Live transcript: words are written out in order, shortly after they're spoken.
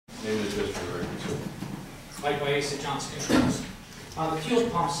Name is just for the record, sir. Mike Baez at Johnson Controls. The fuel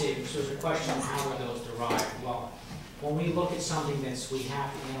pump savings, there's a question on how are those derived. Well, when we look at something that's we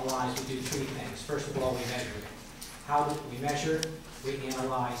have to analyze, we do three things. First of all, we measure it. How do we measure, we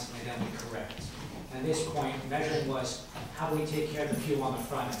analyze, and then we correct. And at this point, measuring was how do we take care of the fuel on the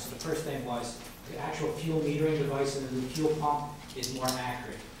front end. So the first thing was the actual fuel metering device in the new fuel pump is more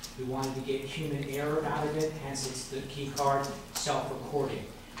accurate. We wanted to get human error out of it, hence it's the key card self-recording.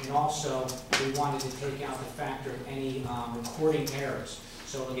 And also, we wanted to take out the factor of any recording errors,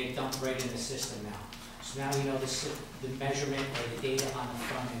 so it'll get dumped right in the system now. So now you know the measurement or the data on the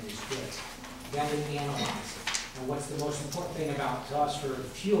front end is good. Then we analyze it. And what's the most important thing about to us for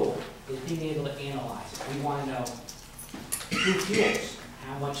fuel is being able to analyze it. We want to know who fuels,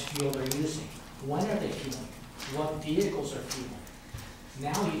 how much fuel they're using, when are they fueling, what vehicles are fueling.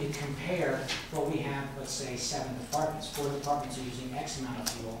 Now you can compare what we have, let's say 7 departments. 4 departments are using X amount of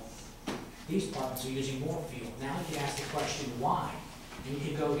fuel. These departments are using more fuel. Now you can ask the question, why? And you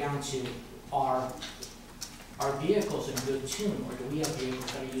can go down to, are vehicles in good tune, or do we have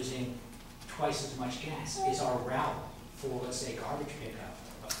vehicles that are using twice as much gas? Is our route for, let's say, garbage pickup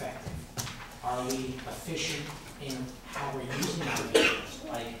effective? Are we efficient in how we're using our vehicles?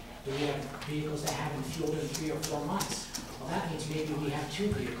 Like, do we have vehicles that haven't fueled in 3 or 4 months? Well, that means maybe we have 2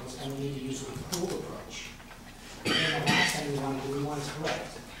 vehicles and we need to use a pool approach. And then the last thing we want to do, we want to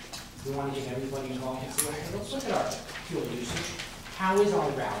correct. We want to give everybody involved and say, okay, let's look at our fuel usage. How is our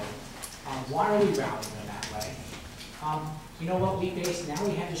routing? Why are we routing in that way? You know what, now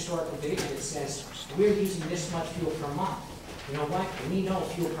we have historical data that says we're using this much fuel per month. You know what, we know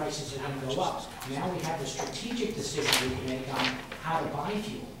fuel prices are going to go up. Now we have a strategic decision we can make on how to buy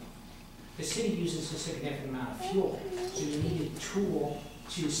fuel. The city uses a significant amount of fuel, so you need a tool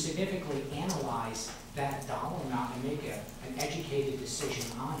to significantly analyze that dollar amount and make an educated decision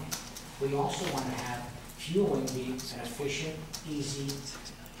on it. We also want to have fueling be an efficient, easy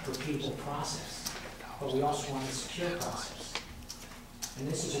for people process, but we also want a secure process. And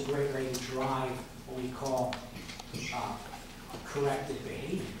this is a great way to drive what we call corrected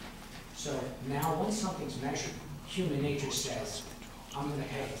behavior. So now when something's measured, human nature says, I'm going to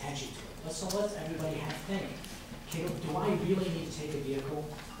pay attention to it. So let everybody have a think. Do I really need to take a vehicle,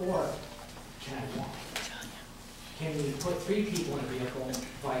 or can I walk? Can we put 3 people in a vehicle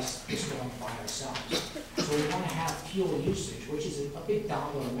vice just going by ourselves? So we want to have fuel usage, which is a big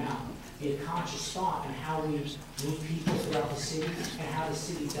dollar amount, be a conscious thought on how we move people throughout the city and how the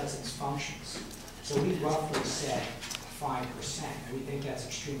city does its functions. So we roughly said 5%, and we think that's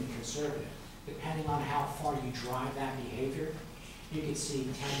extremely conservative. Depending on how far you drive that behavior, you could see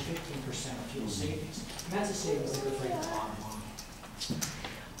 10–15% of fuel savings. And that's a savings that goes right to the bottom line.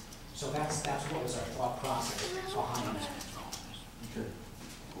 So that's what was our thought process behind that. Okay.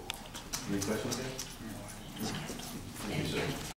 Any questions?